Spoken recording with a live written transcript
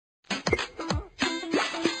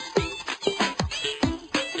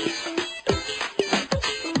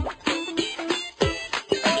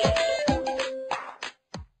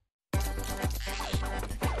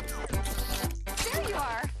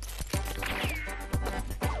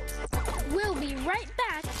right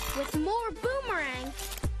back with more Boomerang.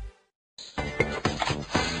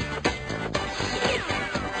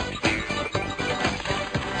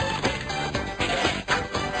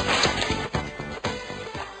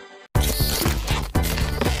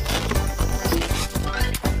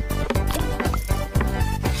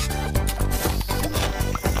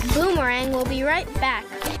 Boomerang will be right back.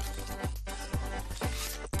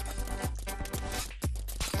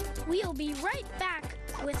 We'll be right back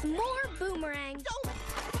with more Boomerang.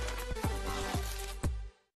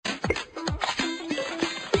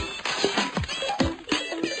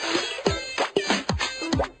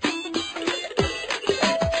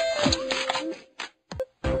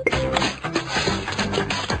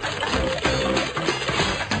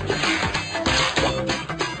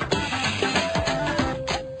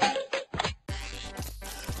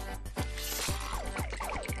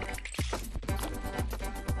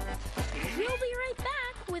 We'll be right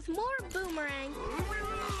back with more Boomerang.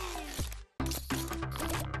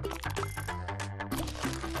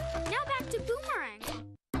 Now back to Boomerang.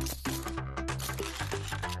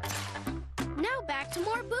 Now back to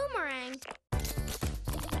more Boomerang.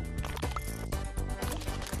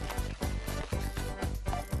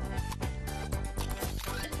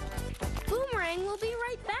 Boomerang will be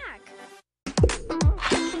right back.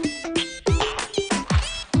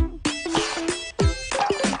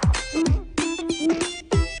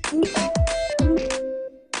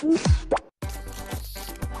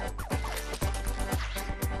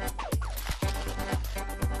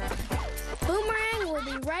 Boomerang will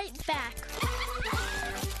be right back.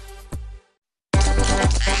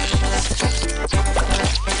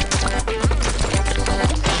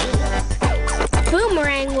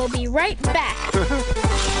 Boomerang will be right back.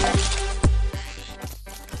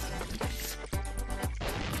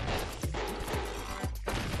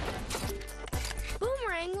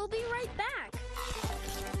 Boomerang will be right back.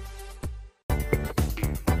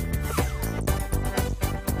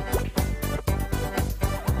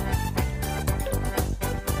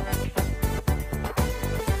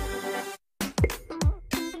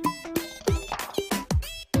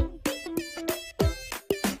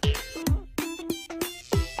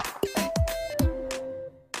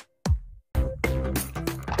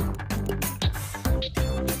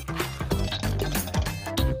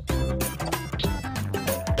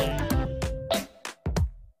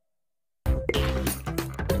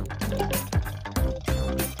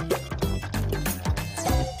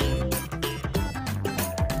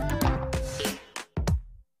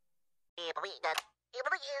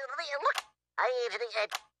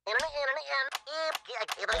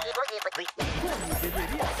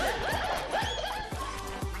 Look!